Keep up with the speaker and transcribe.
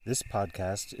This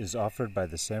podcast is offered by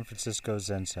the San Francisco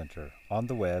Zen Center on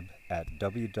the web at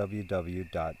www.sfzc.org.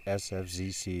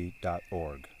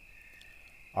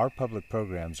 Our public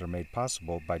programs are made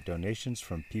possible by donations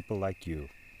from people like you.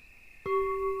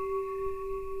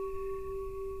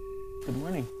 Good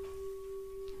morning.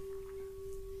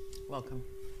 Welcome.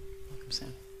 Welcome,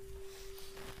 Sam.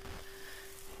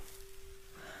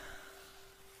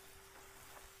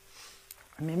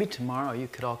 Maybe tomorrow you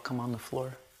could all come on the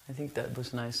floor. I think that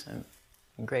was nice. And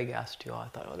Greg asked you all. I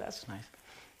thought, oh, that's nice.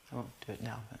 I won't do it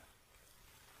now, but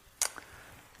a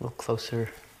little closer.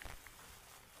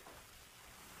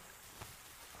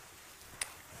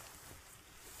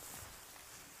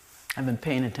 I've been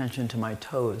paying attention to my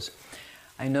toes.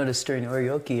 I noticed during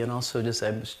Oryoki, and also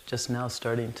I'm just now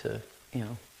starting to,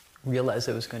 realize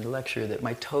I was going to lecture, that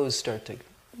my toes start to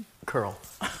curl.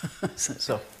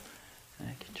 so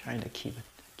I'm trying to keep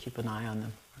an eye on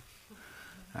them.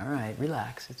 All right,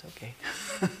 relax, it's okay.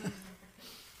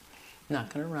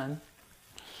 Not gonna run.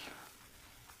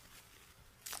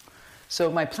 So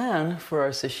my plan for our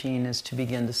sesshin is to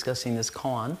begin discussing this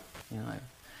koan. I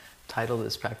titled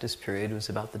this practice period was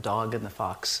about the dog and the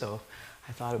fox, so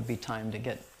I thought it would be time to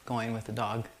get going with the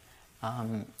dog,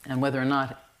 and whether or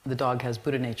not the dog has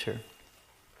Buddha nature.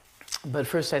 But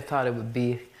first I thought it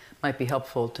might be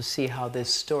helpful to see how this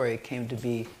story came to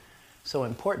be so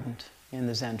important in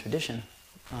the Zen tradition,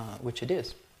 which it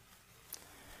is,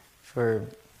 for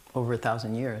over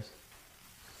 1,000 years.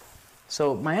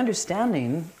 So my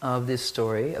understanding of this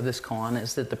story, of this koan,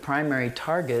 is that the primary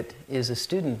target is a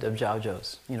student of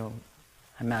Zhaozhou's.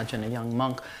 Imagine a young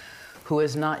monk who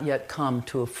has not yet come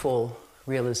to a full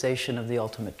realization of the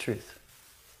ultimate truth.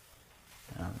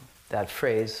 That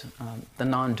phrase, the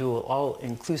non-dual,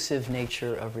 all-inclusive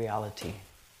nature of reality,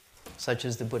 such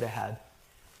as the Buddha had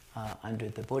under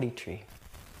the Bodhi tree.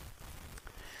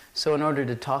 So in order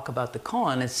to talk about the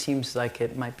koan, it seems like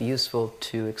it might be useful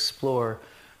to explore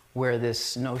where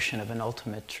this notion of an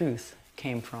ultimate truth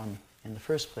came from in the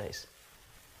first place.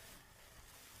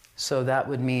 So that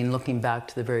would mean looking back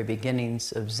to the very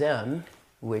beginnings of Zen,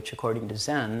 which according to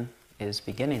Zen is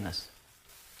beginningless.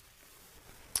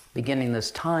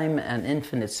 Beginningless time and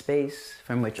infinite space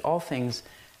from which all things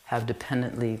have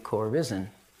dependently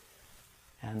co-arisen.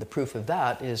 And the proof of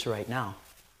that is right now.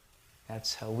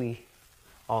 That's how we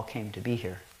all came to be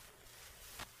here.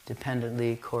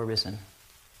 Dependently co-arisen,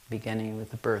 beginning with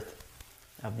the birth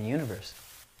of the universe.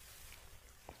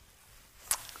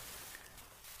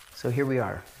 So here we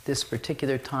are, this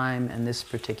particular time and this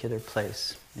particular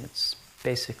place. It's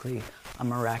basically a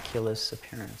miraculous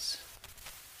appearance.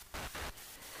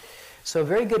 So a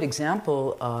very good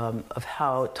example of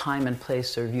how time and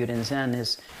place are viewed in Zen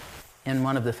is in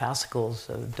one of the fascicles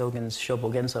of Dogen's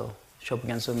Shobogenzo.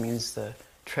 Shobogenzo means the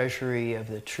treasury of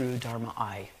the true dharma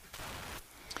eye.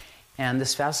 And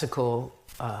this fascicle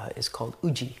is called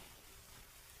Uji.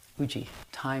 Uji,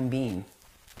 time being.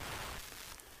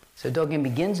 So Dogen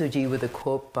begins Uji with a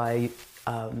quote by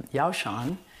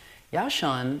Yaoshan.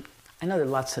 Yaoshan, I know there are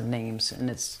lots of names, and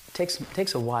it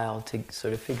takes a while to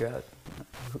sort of figure out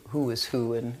who is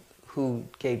who and who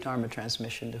gave Dharma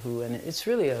transmission to who, and it's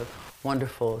really a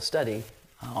wonderful study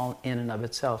all in and of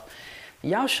itself.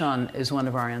 Yaoshan is one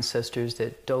of our ancestors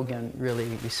that Dogen really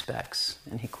respects,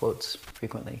 and he quotes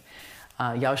frequently.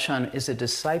 Yaoshan is a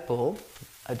disciple,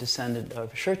 a descendant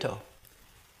of Shurto.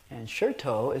 And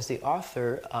Shurto is the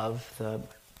author of the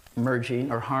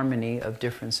merging or harmony of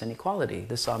difference and equality,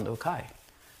 the Sando Kai.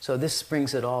 So this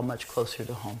brings it all much closer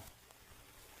to home.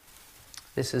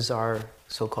 This is our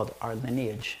so-called our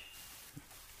lineage.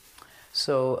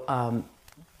 So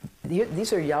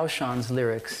these are Yaoshan's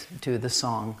lyrics to the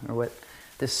song, or what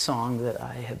this song that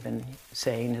I have been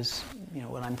saying is,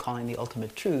 what I'm calling the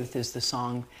ultimate truth, is the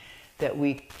song that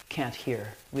we can't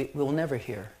hear. We'll never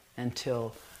hear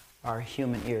until our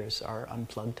human ears are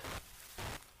unplugged.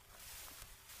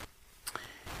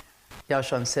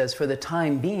 Yaoshan says, "For the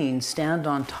time being, stand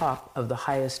on top of the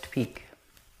highest peak.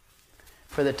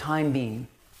 For the time being,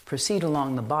 proceed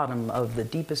along the bottom of the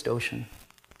deepest ocean.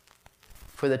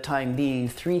 For the time being,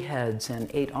 3 heads and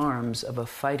 8 arms of a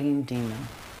fighting demon.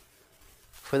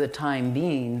 For the time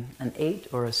being, an 8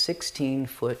 or a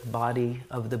 16-foot body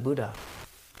of the Buddha.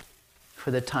 For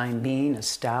the time being, a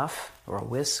staff or a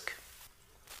whisk.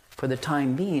 For the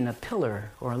time being, a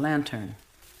pillar or a lantern.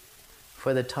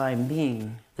 For the time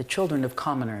being, the children of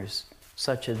commoners,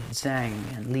 such as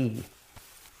Zhang and Li.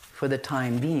 For the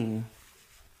time being,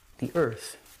 the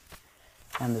earth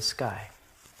and the sky."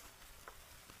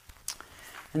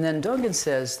 And then Dogen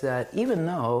says that even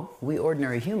though we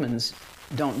ordinary humans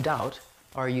don't doubt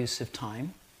our use of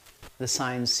time, the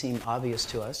signs seem obvious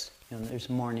to us, You know, there's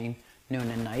morning, noon,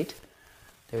 and night.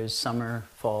 There's summer,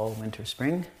 fall, winter,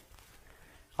 spring.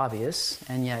 Obvious,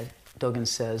 and yet Dogen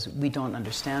says we don't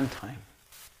understand time.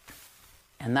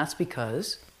 And that's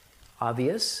because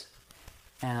obvious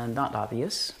and not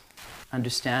obvious,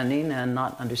 understanding and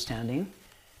not understanding,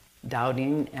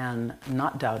 doubting and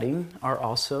not doubting are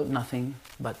also nothing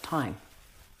but time.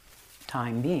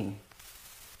 Time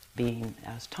being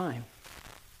as time.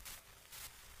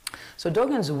 So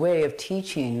Dogen's way of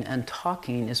teaching and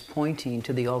talking is pointing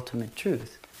to the ultimate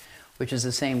truth, which is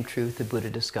the same truth the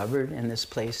Buddha discovered in this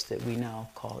place that we now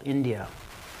call India.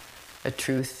 A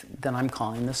truth that I'm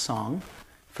calling the song,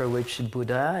 for which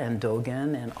Buddha and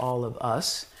Dogen and all of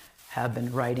us have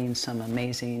been writing some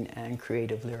amazing and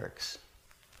creative lyrics.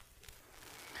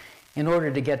 In order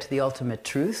to get to the ultimate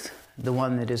truth, the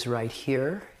one that is right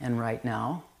here and right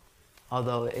now,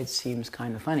 although it seems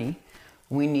kind of funny,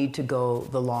 we need to go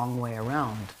the long way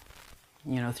around,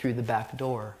 through the back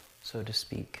door, so to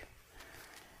speak.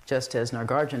 Just as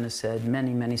Nagarjuna said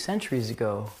many, many centuries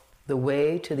ago, the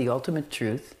way to the ultimate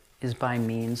truth is by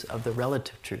means of the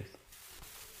relative truth,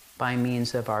 by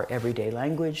means of our everyday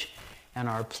language and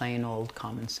our plain old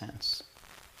common sense.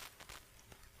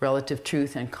 Relative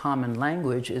truth and common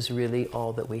language is really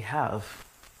all that we have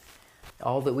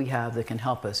that can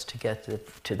help us to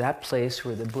get to that place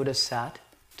where the Buddha sat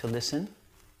to listen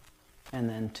and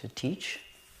then to teach,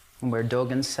 and where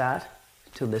Dogen sat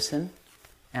to listen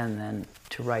and then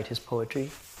to write his poetry.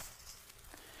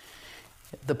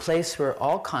 The place where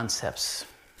all concepts,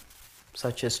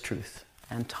 such as truth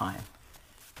and time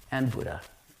and Buddha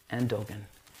and Dogen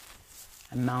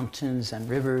and mountains and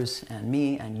rivers and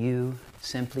me and you,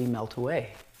 simply melt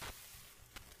away,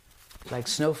 like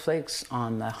snowflakes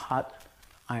on the hot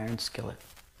iron skillet,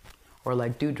 or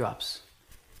like dewdrops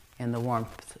in the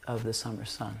warmth of the summer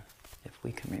sun, if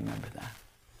we can remember that.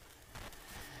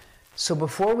 So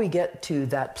before we get to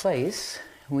that place,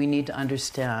 we need to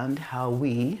understand how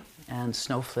we and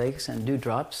snowflakes and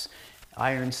dewdrops,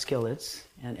 iron skillets,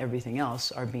 and everything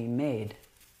else are being made.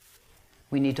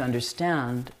 We need to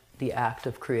understand the act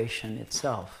of creation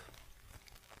itself.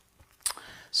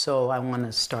 So I want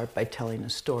to start by telling a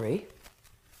story,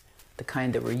 the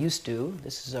kind that we're used to.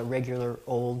 This is a regular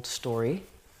old story,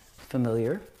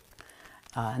 familiar,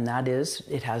 and that is,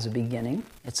 it has a beginning.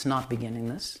 It's not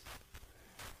beginningless.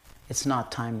 It's not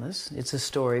timeless. It's a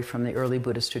story from the early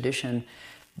Buddhist tradition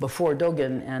before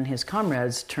Dogen and his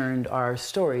comrades turned our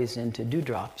stories into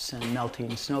dewdrops and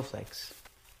melting snowflakes.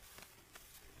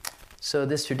 So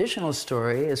this traditional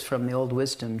story is from the old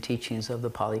wisdom teachings of the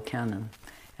Pali Canon,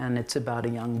 and it's about a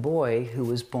young boy who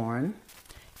was born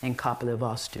in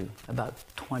Kapilavastu about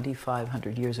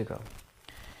 2,500 years ago,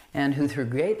 and who through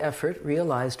great effort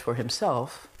realized for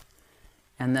himself,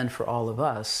 and then for all of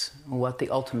us, what the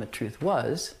ultimate truth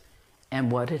was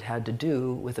and what it had to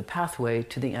do with a pathway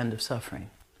to the end of suffering,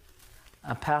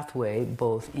 a pathway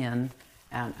both in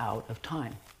and out of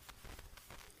time.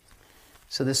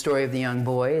 So the story of the young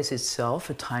boy is itself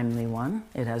a timely one.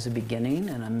 It has a beginning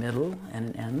and a middle and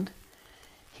an end.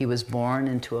 He was born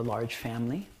into a large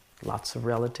family, lots of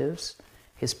relatives.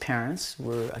 His parents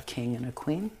were a king and a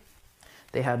queen.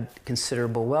 They had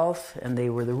considerable wealth, and they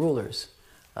were the rulers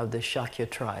of the Shakya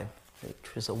tribe,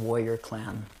 which was a warrior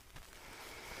clan.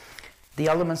 The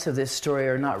elements of this story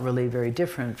are not really very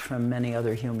different from many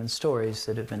other human stories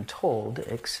that have been told,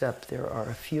 except there are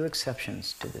a few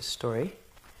exceptions to this story.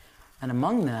 And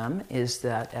among them is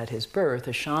that at his birth,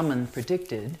 a shaman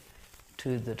predicted,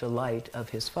 to the delight of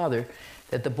his father,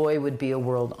 that the boy would be a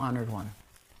world-honored one.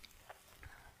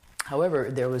 However,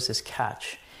 there was this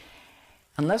catch.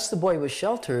 Unless the boy was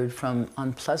sheltered from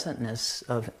unpleasantness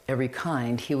of every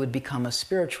kind, he would become a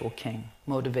spiritual king,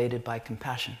 motivated by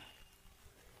compassion,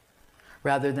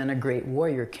 rather than a great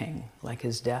warrior king, like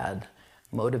his dad,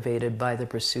 motivated by the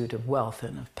pursuit of wealth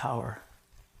and of power.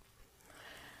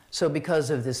 So because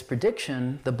of this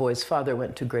prediction, the boy's father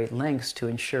went to great lengths to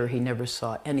ensure he never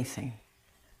saw anything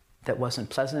that wasn't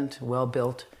pleasant,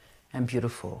 well-built, and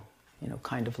beautiful,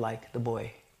 kind of like the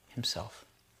boy himself,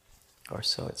 or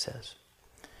so it says.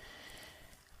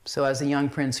 So as the young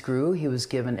prince grew, he was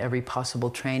given every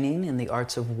possible training in the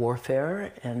arts of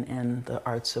warfare and in the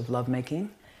arts of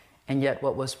lovemaking. And yet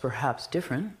what was perhaps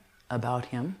different about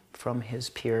him from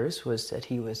his peers was that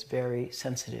he was very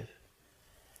sensitive.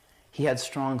 He had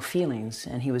strong feelings,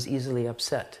 and he was easily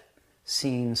upset,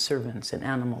 seeing servants and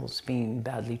animals being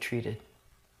badly treated.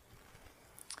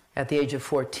 At the age of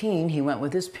 14, he went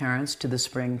with his parents to the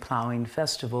spring plowing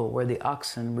festival, where the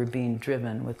oxen were being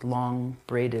driven with long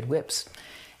braided whips,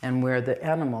 and where the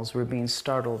animals were being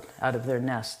startled out of their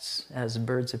nests as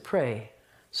birds of prey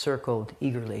circled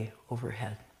eagerly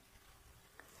overhead.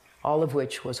 all of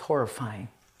which was horrifying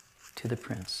to the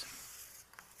prince.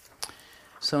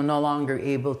 So no longer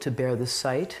able to bear the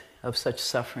sight of such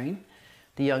suffering,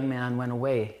 the young man went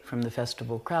away from the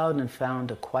festival crowd and found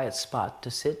a quiet spot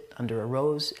to sit under a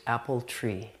rose apple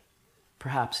tree.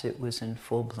 Perhaps it was in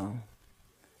full bloom.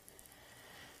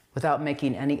 Without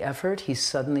making any effort, he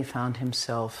suddenly found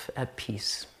himself at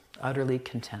peace, utterly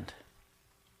content.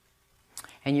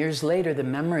 And years later, the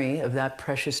memory of that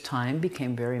precious time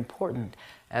became very important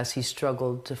as he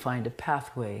struggled to find a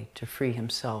pathway to free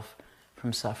himself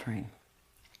from suffering.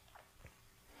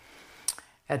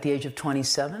 At the age of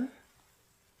 27,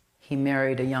 he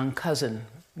married a young cousin,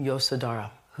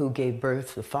 Tassajara, who gave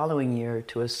birth the following year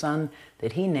to a son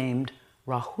that he named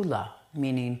Rahula,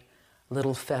 meaning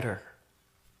little fetter.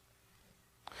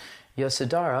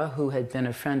 Tassajara, who had been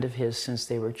a friend of his since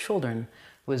they were children,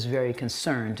 was very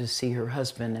concerned to see her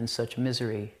husband in such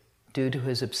misery due to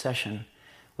his obsession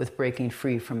with breaking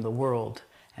free from the world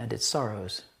and its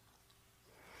sorrows.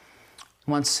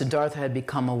 Once Siddhartha had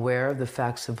become aware of the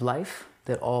facts of life,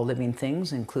 that all living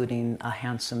things, including a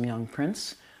handsome young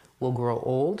prince, will grow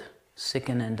old,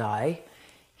 sicken, and die,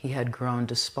 he had grown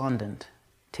despondent,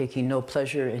 taking no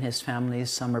pleasure in his family's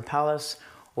summer palace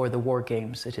or the war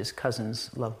games that his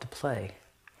cousins loved to play.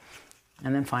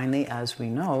 And then finally, as we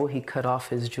know, he cut off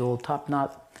his jeweled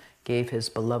topknot, gave his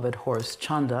beloved horse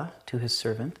Chanda to his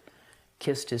servant,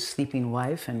 kissed his sleeping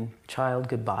wife and child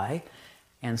goodbye,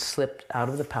 and slipped out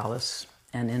of the palace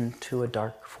and into a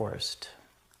dark forest.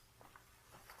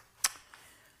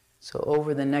 So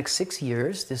over the next 6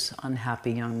 years, this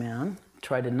unhappy young man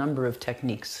tried a number of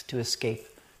techniques to escape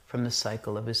from the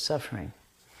cycle of his suffering.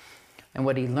 And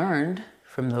what he learned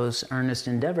from those earnest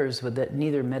endeavors was that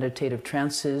neither meditative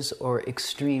trances or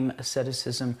extreme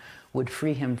asceticism would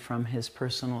free him from his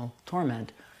personal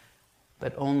torment,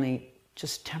 but only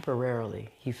just temporarily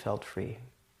he felt free,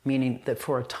 meaning that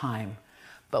for a time.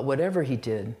 But whatever he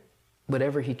did,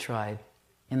 whatever he tried,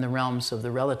 in the realms of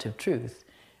the relative truth,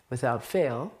 without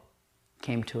fail,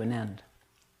 came to an end.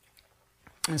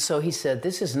 And so he said,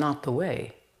 this is not the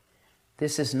way.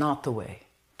 This is not the way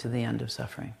to the end of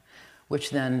suffering, which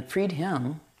then freed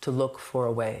him to look for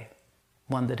a way,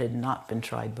 one that had not been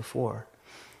tried before,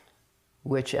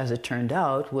 which, as it turned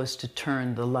out, was to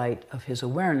turn the light of his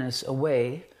awareness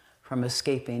away from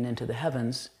escaping into the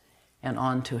heavens and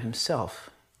onto himself,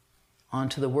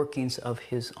 onto the workings of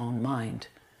his own mind,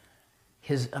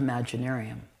 his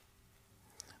imaginarium,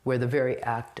 where the very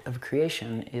act of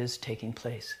creation is taking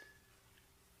place.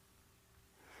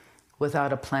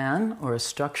 Without a plan or a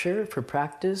structure for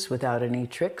practice, without any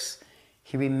tricks,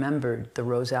 he remembered the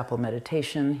rose apple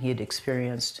meditation he had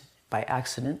experienced by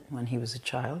accident when he was a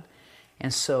child,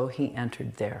 and so he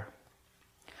entered there.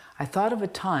 I thought of a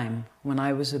time when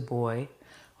I was a boy,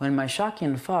 when my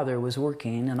Shakyan father was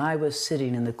working and I was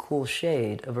sitting in the cool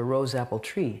shade of a rose apple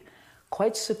tree,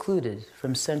 quite secluded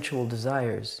from sensual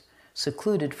desires,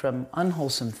 secluded from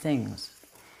unwholesome things.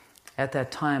 At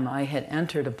that time, I had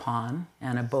entered upon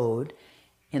an abode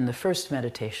in the first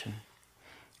meditation,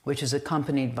 which is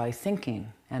accompanied by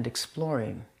thinking and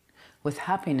exploring, with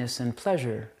happiness and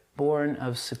pleasure born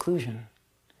of seclusion.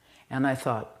 And I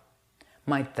thought,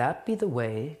 might that be the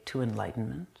way to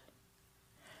enlightenment?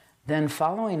 Then,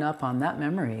 following up on that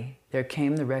memory, there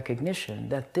came the recognition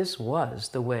that this was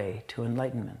the way to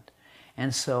enlightenment.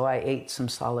 And so I ate some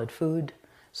solid food,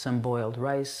 some boiled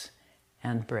rice,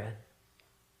 and bread.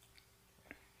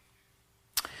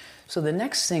 So the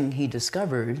next thing he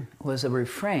discovered was a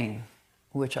refrain,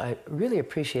 which I really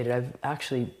appreciated. I've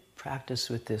actually practiced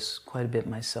with this quite a bit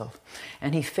myself.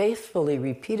 And he faithfully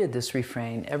repeated this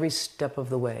refrain every step of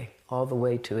the way, all the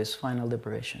way to his final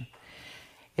liberation.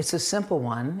 It's a simple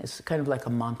one. It's kind of like a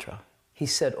mantra. He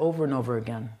said over and over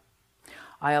again,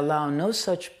 I allow no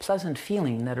such pleasant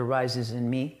feeling that arises in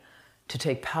me to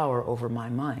take power over my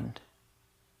mind.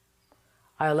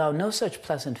 I allow no such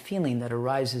pleasant feeling that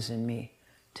arises in me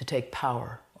to take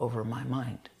power over my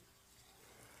mind.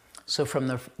 So from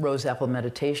the rose apple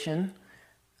meditation,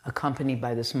 accompanied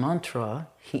by this mantra,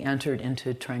 he entered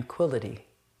into tranquility.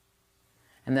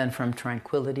 And then from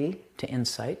tranquility to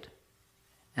insight,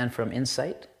 and from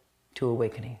insight to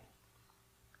awakening.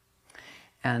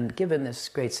 And given this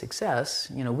great success,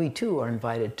 we too are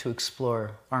invited to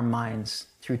explore our minds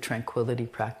through tranquility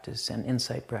practice and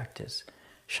insight practice,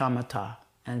 shamatha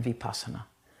and vipassana,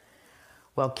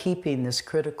 while keeping this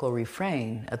critical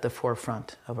refrain at the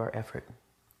forefront of our effort.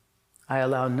 I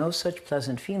allow no such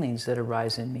pleasant feelings that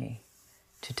arise in me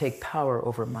to take power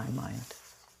over my mind.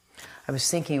 I was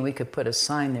thinking we could put a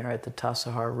sign there at the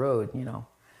Tassajara Road,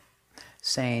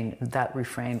 saying that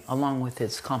refrain along with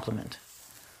its complement.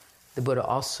 the Buddha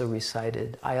also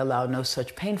recited, "I allow no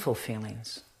such painful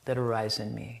feelings that arise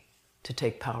in me to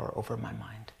take power over my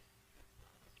mind."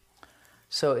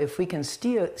 So if we can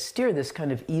steer this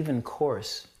kind of even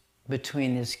course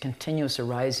between these continuous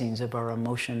arisings of our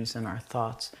emotions and our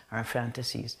thoughts, our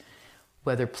fantasies,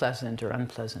 whether pleasant or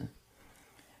unpleasant,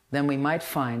 then we might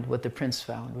find what the Prince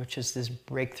found, which is this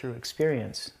breakthrough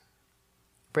experience,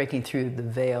 breaking through the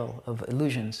veil of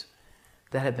illusions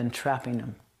that had been trapping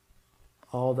him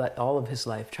all of his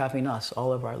life, trapping us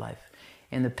all of our life,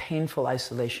 in the painful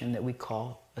isolation that we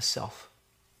call a self.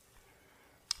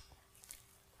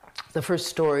 The first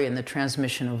story in the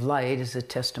transmission of light is a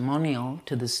testimonial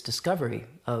to this discovery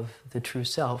of the true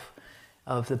self,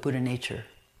 of the Buddha nature,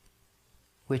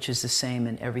 which is the same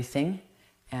in everything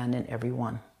and in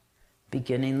everyone,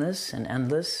 beginningless and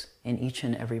endless in each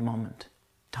and every moment.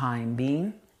 Time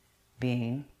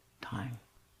being time.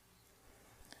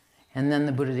 And then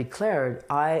the Buddha declared,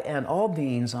 "I and all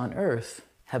beings on earth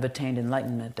have attained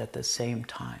enlightenment at the same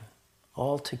time,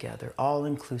 all together, all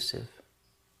inclusive,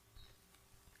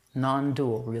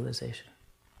 non-dual realization."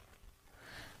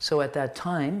 So at that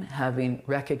time, having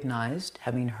recognized,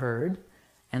 having heard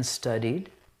and studied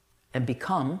and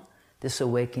become this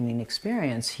awakening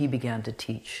experience, he began to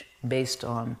teach based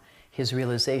on his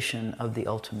realization of the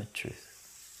ultimate truth.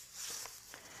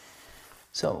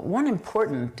 So one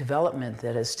important development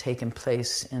that has taken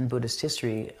place in Buddhist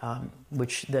history,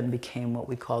 which then became what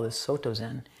we call the Soto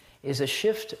Zen, is a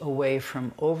shift away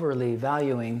from overly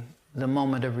valuing the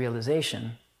moment of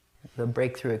realization, the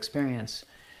breakthrough experience,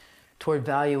 toward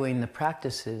valuing the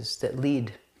practices that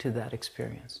lead to that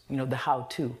experience. You know, the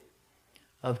how-to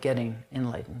of getting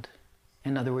enlightened.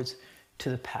 In other words, to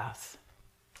the path.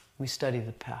 We study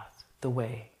the path, the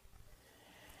way.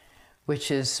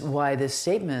 Which is why this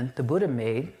statement the Buddha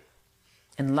made,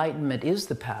 enlightenment is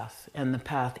the path, and the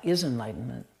path is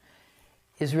enlightenment,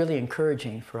 is really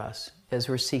encouraging for us as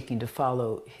we're seeking to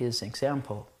follow his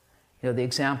example. You know, the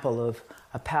example of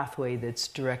a pathway that's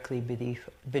directly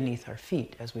beneath our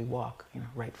feet as we walk, you know,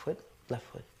 right foot, left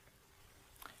foot.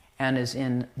 And is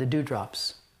in the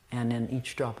dewdrops and in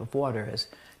each drop of water, as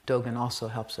Dogen also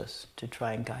helps us to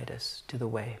try and guide us to the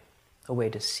way, a way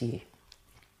to see.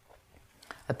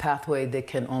 A pathway that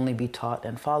can only be taught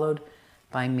and followed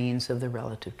by means of the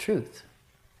relative truth.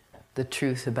 The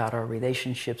truth about our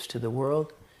relationships to the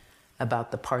world,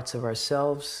 about the parts of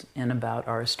ourselves, and about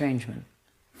our estrangement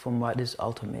from what is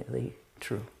ultimately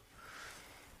true.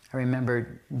 I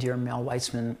remember dear Mel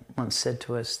Weitzman once said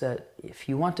to us that if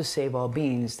you want to save all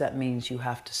beings, that means you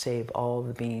have to save all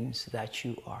the beings that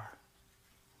you are.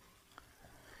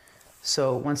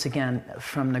 So once again,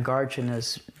 from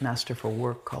Nagarjuna's masterful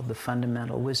work called The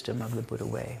Fundamental Wisdom of the Buddha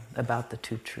Way, about the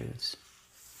two truths.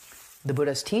 The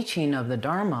Buddha's teaching of the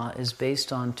Dharma is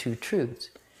based on two truths.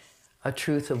 A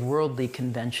truth of worldly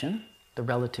convention, the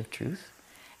relative truth,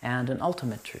 and an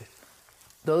ultimate truth.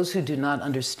 Those who do not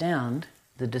understand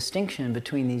the distinction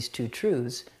between these two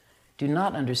truths do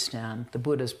not understand the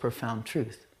Buddha's profound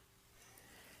truth.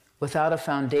 Without a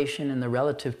foundation in the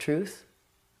relative truth,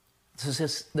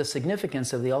 the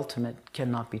significance of the ultimate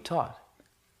cannot be taught.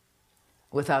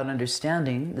 Without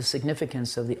understanding the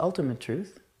significance of the ultimate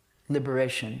truth,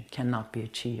 liberation cannot be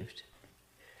achieved.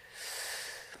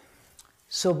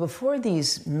 So before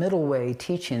these middle way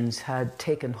teachings had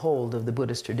taken hold of the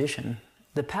Buddhist tradition,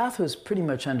 the path was pretty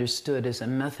much understood as a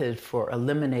method for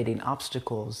eliminating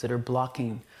obstacles that are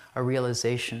blocking a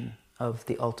realization of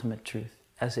the ultimate truth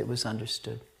as it was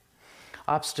understood.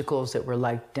 Obstacles that were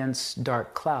like dense,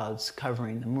 dark clouds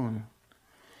covering the moon.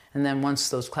 And then once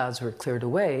those clouds were cleared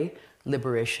away,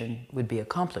 liberation would be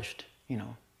accomplished,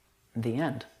 in the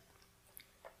end.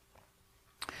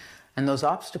 And those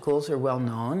obstacles are well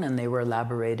known, and they were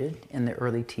elaborated in the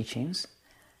early teachings,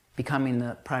 becoming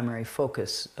the primary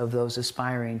focus of those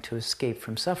aspiring to escape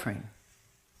from suffering.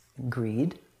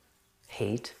 Greed,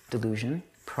 hate, delusion,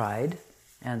 pride,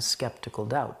 and skeptical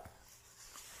doubt.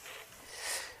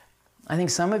 I think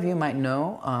some of you might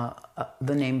know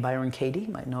the name Byron Katie,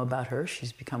 might know about her.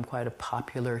 She's become quite a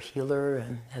popular healer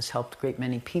and has helped a great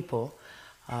many people.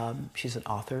 She's an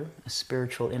author, a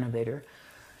spiritual innovator.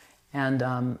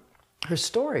 And her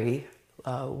story,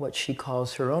 what she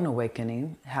calls her own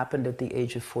awakening, happened at the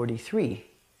age of 43,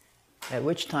 at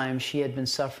which time she had been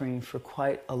suffering for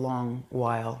quite a long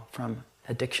while from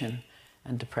addiction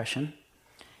and depression.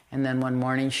 And then one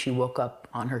morning she woke up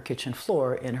on her kitchen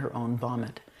floor in her own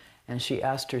vomit. And she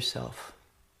asked herself,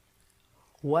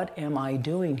 what am I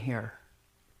doing here?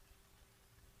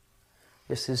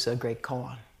 This is a great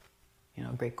koan,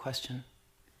 great question.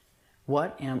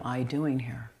 What am I doing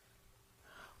here?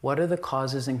 What are the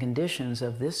causes and conditions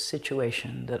of this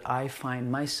situation that I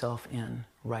find myself in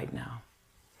right now?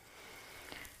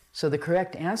 So the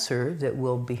correct answer that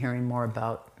we'll be hearing more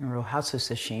about in Rohatsu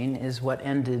Sesshin is what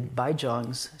ended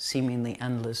Baizhang's seemingly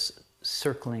endless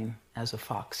circling as a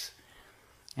fox.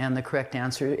 And the correct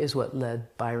answer is what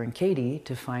led Byron Katie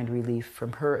to find relief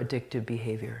from her addictive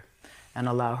behavior and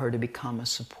allow her to become a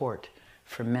support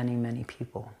for many, many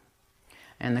people.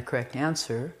 And the correct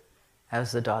answer,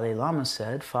 as the Dalai Lama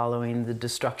said following the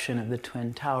destruction of the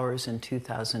Twin Towers in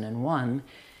 2001,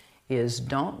 is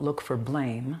don't look for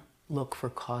blame, look for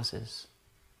causes.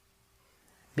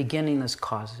 Beginningless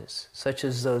causes, such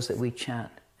as those that we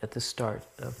chant at the start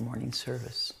of morning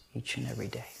service each and every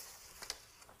day.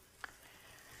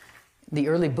 The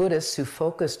early Buddhists who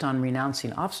focused on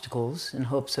renouncing obstacles in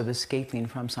hopes of escaping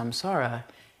from samsara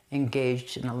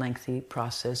engaged in a lengthy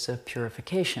process of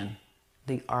purification,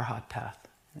 the Arhat path,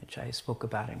 which I spoke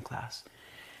about in class.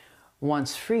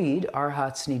 Once freed,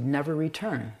 Arhats need never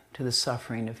return to the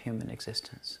suffering of human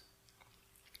existence.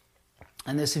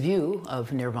 And this view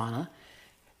of nirvana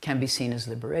can be seen as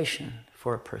liberation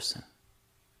for a person,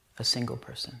 a single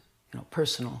person,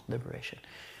 personal liberation,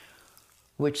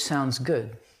 which sounds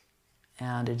good,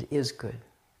 and it is good.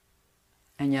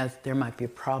 And yet there might be a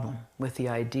problem with the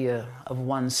idea of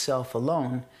oneself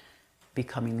alone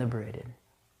becoming liberated.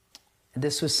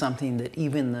 This was something that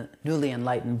even the newly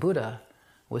enlightened Buddha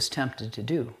was tempted to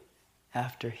do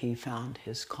after he found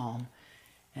his calm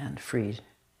and freed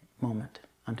moment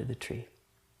under the tree.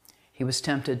 He was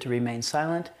tempted to remain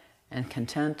silent and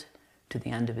content to the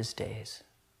end of his days.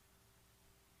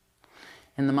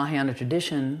 In the Mahayana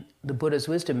tradition, the Buddha's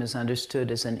wisdom is understood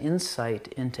as an insight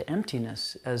into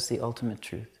emptiness as the ultimate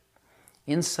truth,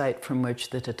 insight from which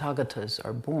the Tathagatas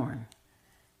are born,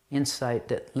 insight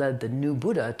that led the new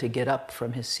Buddha to get up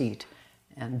from his seat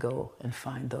and go and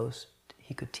find those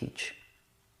he could teach.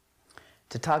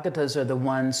 Tathagatas are the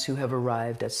ones who have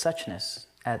arrived at suchness,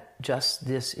 at just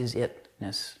this is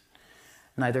itness.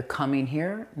 Neither coming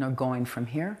here nor going from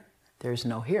here. There's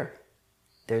no here.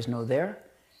 There's no there.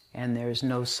 And there's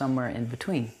no somewhere in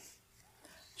between.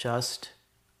 Just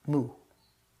mu.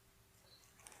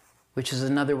 Which is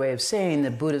another way of saying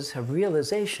that Buddhas have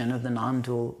realization of the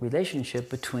non-dual relationship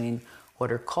between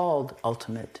what are called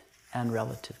ultimate and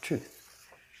relative truth.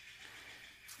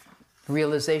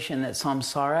 Realization that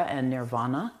samsara and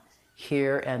nirvana,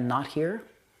 here and not here,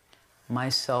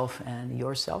 myself and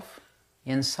yourself,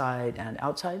 inside and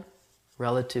outside,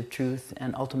 relative truth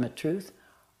and ultimate truth,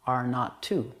 are not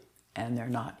two, and they're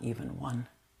not even one.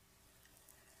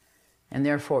 And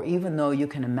therefore, even though you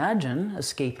can imagine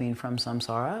escaping from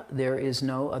samsara, there is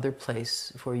no other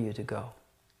place for you to go.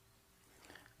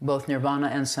 Both nirvana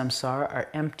and samsara are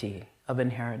empty of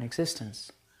inherent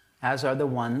existence, as are the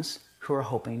ones who are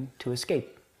hoping to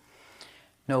escape.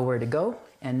 Nowhere to go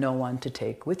and no one to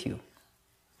take with you.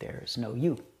 There's no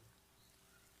you.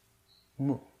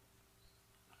 Mu.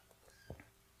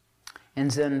 In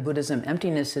Zen Buddhism,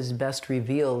 emptiness is best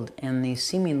revealed in the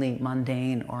seemingly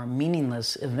mundane or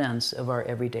meaningless events of our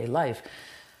everyday life,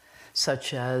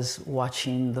 such as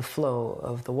watching the flow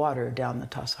of the water down the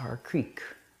Tassajara Creek,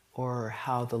 or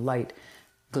how the light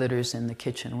glitters in the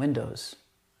kitchen windows,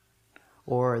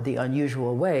 or the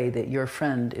unusual way that your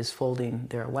friend is folding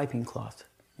their wiping cloth.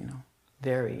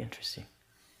 Very interesting.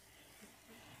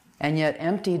 And yet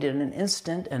emptied in an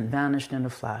instant and vanished in a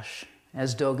flash.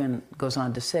 As Dogen goes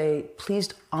on to say,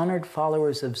 pleased honored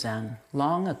followers of Zen,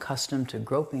 long accustomed to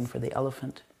groping for the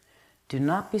elephant, do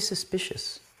not be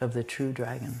suspicious of the true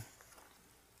dragon.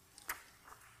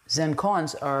 Zen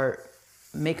koans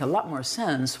make a lot more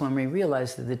sense when we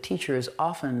realize that the teacher is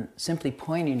often simply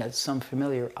pointing at some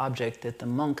familiar object that the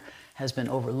monk has been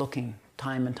overlooking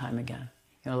time and time again.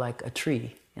 Like a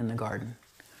tree in the garden,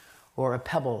 or a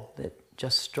pebble that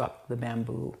just struck the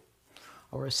bamboo,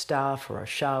 or a staff or a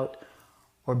shout,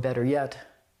 or better yet,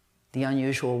 the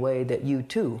unusual way that you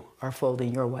too are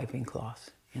folding your wiping cloth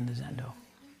in the zendo.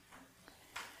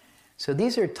 So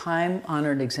these are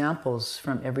time-honored examples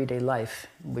from everyday life,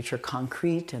 which are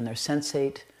concrete and they're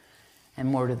sensate, and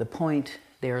more to the point,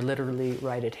 they are literally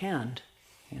right at hand,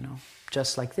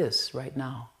 just like this right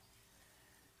now.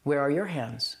 Where are your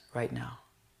hands right now?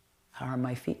 How are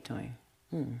my feet doing?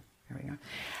 Here we go.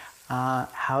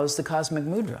 How's the cosmic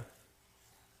mudra?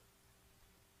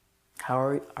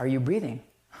 How are you breathing?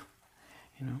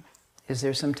 Is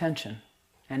there some tension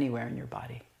anywhere in your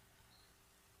body?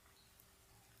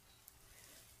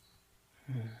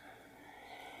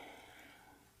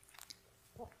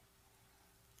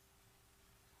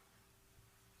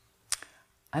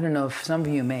 I don't know if some of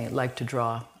you may like to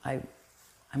draw. I'm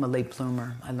a late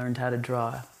bloomer. I learned how to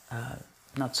draw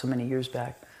not so many years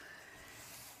back.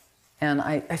 And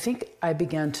I think I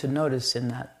began to notice in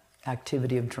that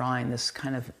activity of drawing this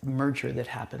kind of merger that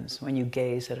happens when you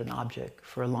gaze at an object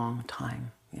for a long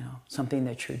time, something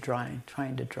that you're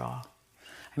trying to draw.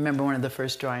 I remember one of the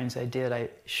first drawings I did, I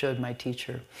showed my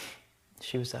teacher.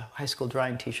 She was a high school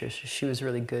drawing teacher, so she was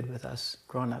really good with us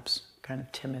grown-ups, kind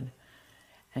of timid.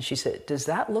 And she said, "Does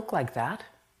that look like that?"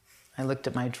 I looked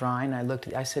at my drawing,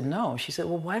 I said, "No." She said,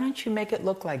 "Well, why don't you make it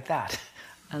look like that?"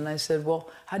 And I said,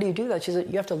 "Well, how do you do that?" She said,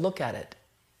 "You have to look at it."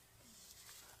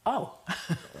 Oh,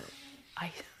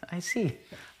 I see.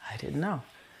 I didn't know.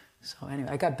 So anyway,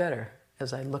 I got better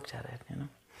as I looked at it,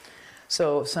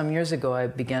 So some years ago, I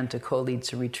began to co-lead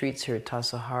some retreats here at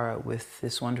Tassajara with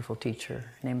this wonderful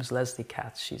teacher. Her name is Leslie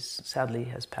Katz. She sadly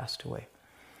has passed away.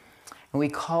 And we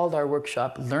called our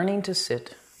workshop Learning to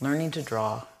Sit, Learning to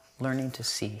Draw, Learning to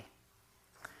See.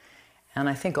 And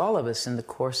I think all of us in the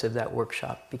course of that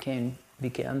workshop began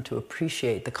to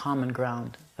appreciate the common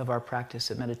ground of our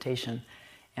practice of meditation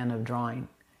and of drawing,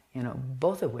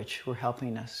 both of which were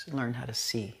helping us learn how to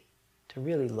see, to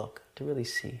really look, to really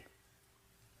see.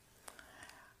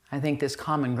 I think this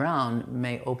common ground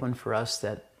may open for us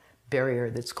that barrier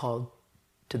that's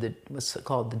what's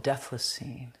called the deathless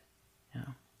seeing,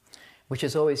 which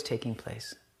is always taking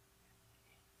place.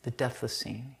 The deathless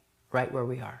seeing, right where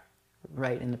we are,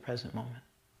 right in the present moment.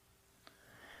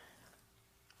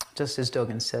 Just as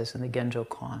Dogen says in the Genjo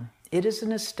Koan, it is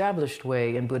an established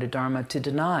way in Buddha Dharma to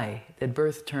deny that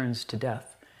birth turns to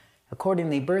death.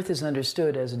 Accordingly, birth is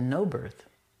understood as no birth.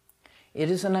 It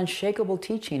is an unshakable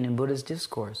teaching in Buddha's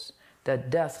discourse that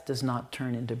death does not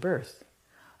turn into birth.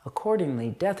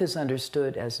 Accordingly, death is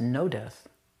understood as no death.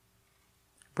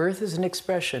 Birth is an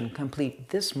expression complete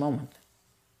this moment.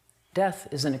 Death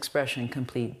is an expression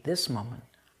complete this moment.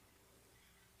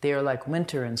 They are like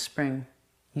winter and spring.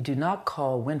 You do not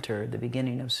call winter the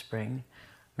beginning of spring,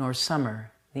 nor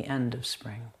summer the end of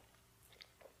spring.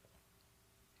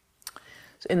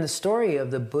 So in the story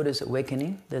of the Buddha's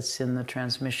awakening that's in the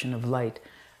transmission of light,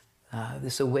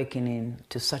 this awakening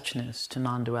to suchness, to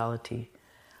non-duality,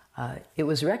 it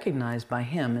was recognized by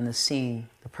him in the scene,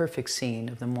 the perfect scene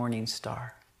of the morning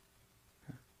star.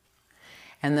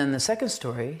 And then the second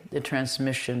story, the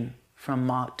transmission to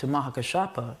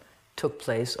Mahakashapa, took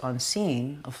place on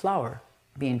seeing a flower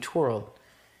being twirled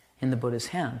in the Buddha's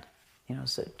hand.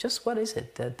 So just what is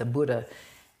it that the Buddha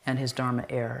and his Dharma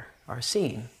heir are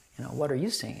seeing? What are you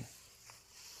seeing?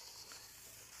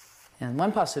 And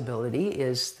one possibility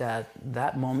is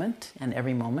that moment and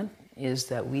every moment is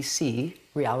that we see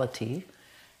reality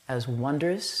as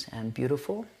wondrous and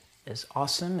beautiful, as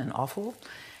awesome and awful,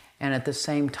 and at the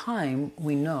same time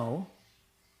we know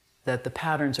that the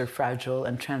patterns are fragile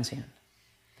and transient,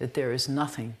 that there is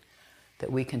nothing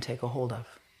that we can take a hold of.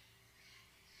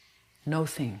 No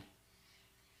thing.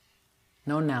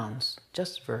 No nouns,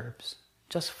 just verbs,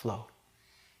 just flow.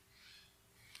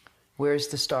 Where is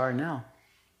the star now?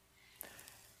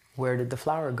 Where did the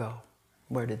flower go?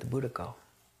 Where did the Buddha go?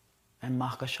 And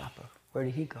Mahakashapa, where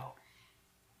did he go?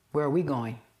 Where are we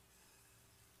going?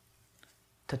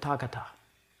 Tathagata.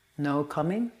 No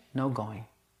coming, no going.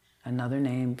 Another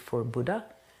name for Buddha,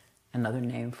 another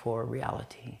name for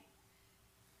reality.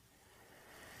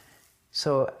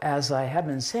 So, as I have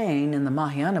been saying, in the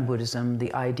Mahayana Buddhism,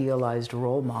 the idealized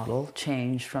role model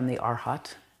changed from the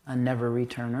Arhat, a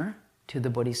never-returner, to the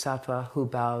Bodhisattva who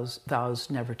vows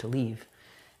never to leave,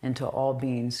 until all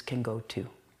beings can go too.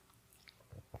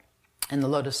 In the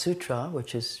Lotus Sutra,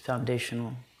 which is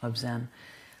foundational of Zen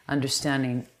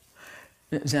understanding,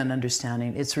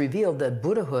 it's revealed that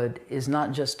Buddhahood is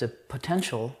not just a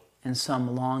potential in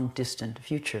some long distant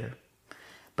future,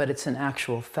 but it's an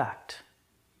actual fact.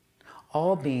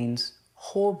 All beings,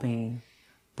 whole being,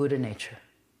 Buddha nature.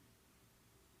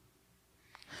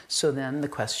 So then the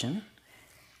question,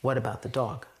 what about the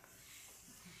dog?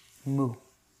 Mu.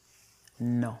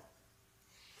 No.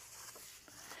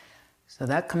 So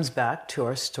that comes back to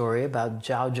our story about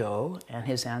Zhaozhou and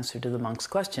his answer to the monk's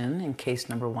question in case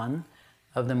number 1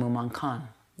 of the Mumonkan,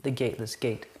 the Gateless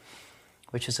Gate,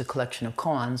 which is a collection of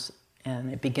koans,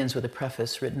 and it begins with a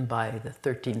preface written by the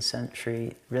 13th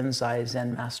century Rinzai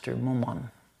Zen master Mumon.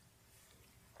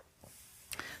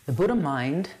 The Buddha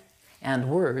mind and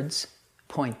words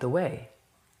point the way.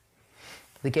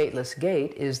 The Gateless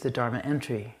Gate is the Dharma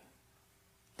entry.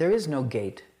 There is no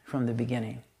gate from the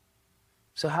beginning.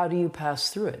 So how do you pass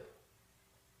through it?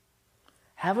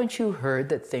 Haven't you heard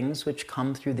that things which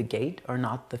come through the gate are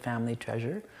not the family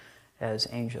treasure, as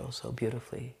Angel so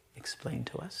beautifully explained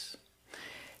to us?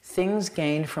 Things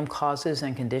gained from causes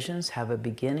and conditions have a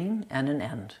beginning and an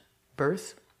end,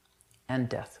 birth and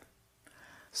death.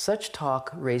 Such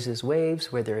talk raises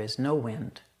waves where there is no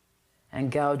wind,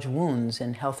 and gouge wounds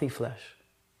in healthy flesh.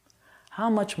 How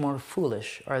much more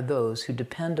foolish are those who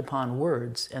depend upon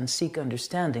words and seek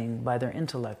understanding by their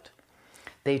intellect?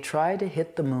 They try to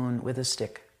hit the moon with a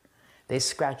stick. They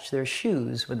scratch their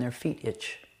shoes when their feet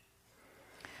itch.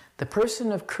 The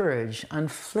person of courage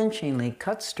unflinchingly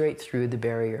cuts straight through the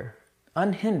barrier,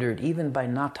 unhindered even by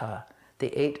Nata, the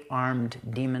 8-armed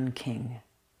demon king.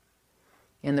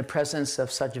 In the presence of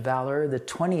such valor, the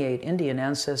 28 Indian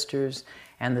ancestors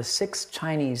and the 6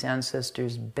 Chinese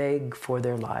ancestors beg for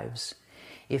their lives.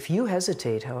 If you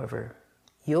hesitate, however,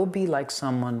 you'll be like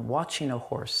someone watching a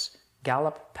horse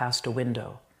gallop past a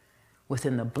window.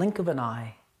 Within the blink of an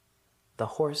eye, the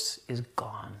horse is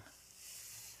gone.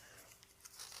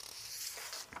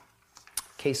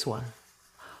 Case 1.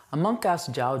 A monk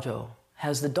asked Zhaozhou,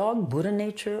 has the dog Buddha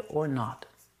nature or not?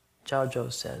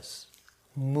 Zhaozhou says,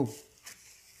 Mu.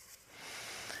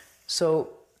 So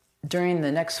during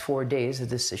the next 4 days of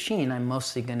this sesshin, I'm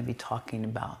mostly going to be talking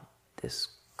about this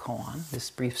koan,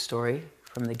 this brief story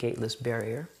from the gateless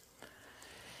barrier.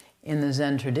 In the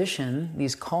Zen tradition,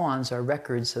 these koans are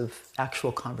records of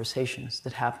actual conversations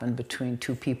that happen between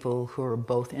two people who are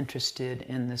both interested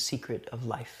in the secret of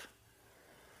life.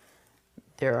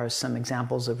 There are some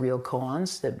examples of real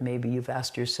koans that maybe you've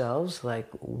asked yourselves, like,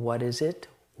 what is it?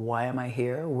 Why am I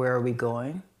here? Where are we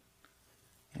going?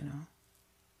 You know,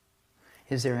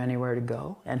 is there anywhere to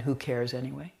go? And who cares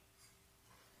anyway?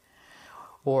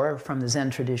 Or from the Zen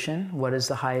tradition, what is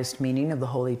the highest meaning of the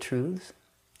holy truths?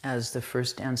 As the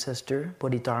first ancestor,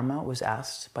 Bodhidharma, was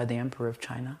asked by the Emperor of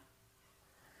China.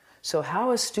 So how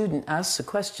a student asks a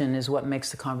question is what makes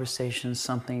the conversation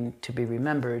something to be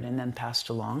remembered and then passed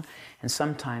along. And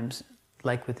sometimes,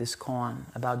 like with this koan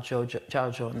about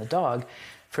Zhaozhou and the dog,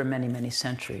 for many, many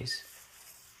centuries.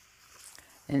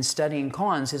 And studying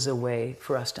koans is a way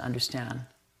for us to understand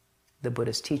the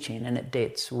Buddha's teaching, and it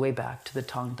dates way back to the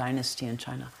Tang Dynasty in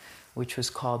China, which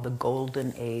was called the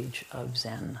Golden Age of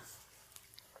Zen.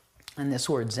 And this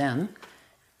word Zen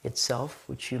itself,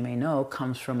 which you may know,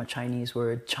 comes from a Chinese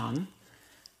word chan,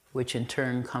 which in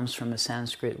turn comes from a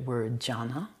Sanskrit word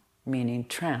jhana, meaning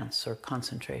trance or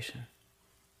concentration.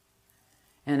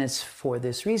 And it's for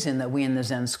this reason that we in the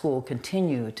Zen school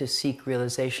continue to seek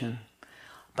realization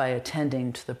by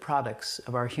attending to the products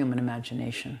of our human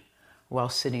imagination while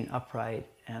sitting upright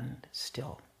and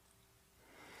still.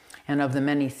 And of the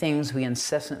many things we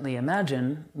incessantly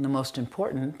imagine, the most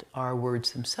important are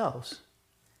words themselves.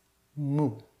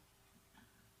 Mu.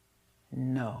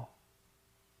 No.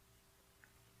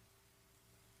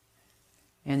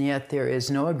 And yet there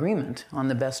is no agreement on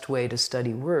the best way to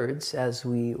study words as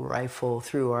we rifle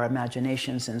through our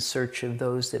imaginations in search of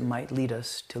those that might lead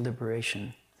us to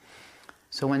liberation.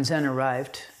 So when Zen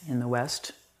arrived in the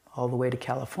West, all the way to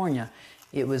California,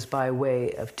 it was by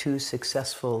way of 2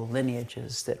 successful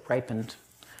lineages that ripened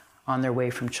on their way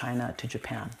from China to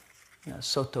Japan,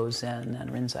 Soto Zen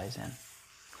and Rinzai Zen.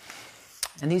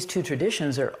 And these 2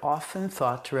 traditions are often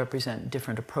thought to represent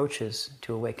different approaches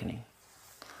to awakening,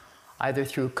 either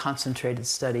through concentrated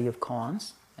study of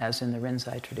koans, as in the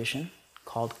Rinzai tradition,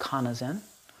 called Kana Zen,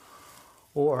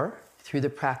 or through the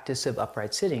practice of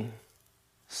upright sitting,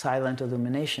 silent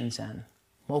illumination Zen,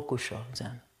 Mokusho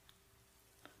Zen,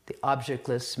 the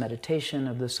objectless meditation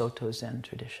of the Soto Zen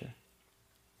tradition.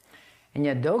 And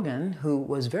yet Dogen, who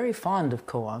was very fond of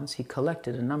koans, he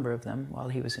collected a number of them while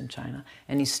he was in China,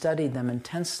 and he studied them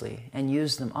intensely and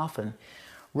used them often,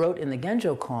 wrote in the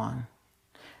Genjo koan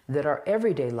that our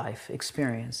everyday life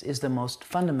experience is the most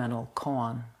fundamental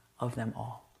koan of them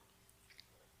all.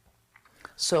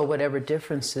 So whatever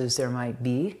differences there might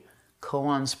be,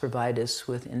 koans provide us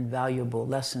with invaluable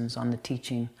lessons on the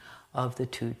teaching of the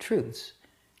 2 truths.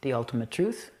 The ultimate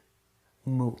truth,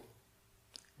 mu,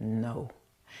 no.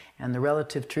 And the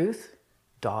relative truth,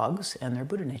 dogs and their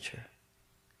Buddha nature.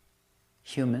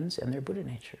 Humans and their Buddha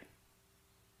nature.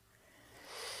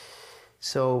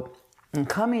 So, in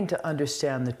coming to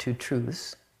understand the 2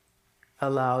 truths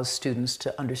allows students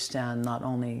to understand not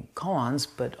only koans,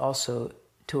 but also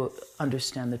to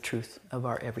understand the truth of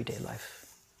our everyday life.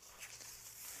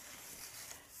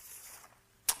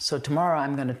 So tomorrow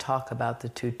I'm going to talk about the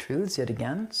 2 truths yet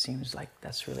again. Seems like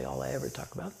that's really all I ever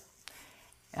talk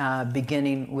about.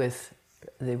 Beginning with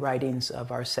the writings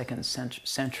of our 2nd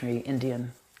century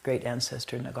Indian great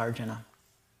ancestor Nagarjuna.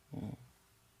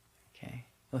 Okay.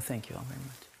 Well, thank you all very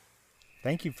much.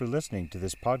 Thank you for listening to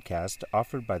this podcast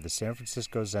offered by the San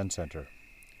Francisco Zen Center.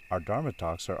 Our Dharma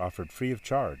talks are offered free of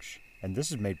charge, and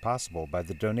this is made possible by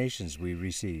the donations we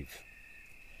receive.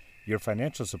 Your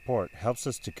financial support helps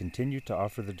us to continue to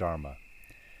offer the Dharma.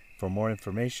 For more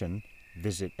information,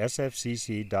 visit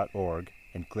sfcc.org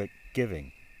and click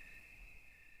Giving.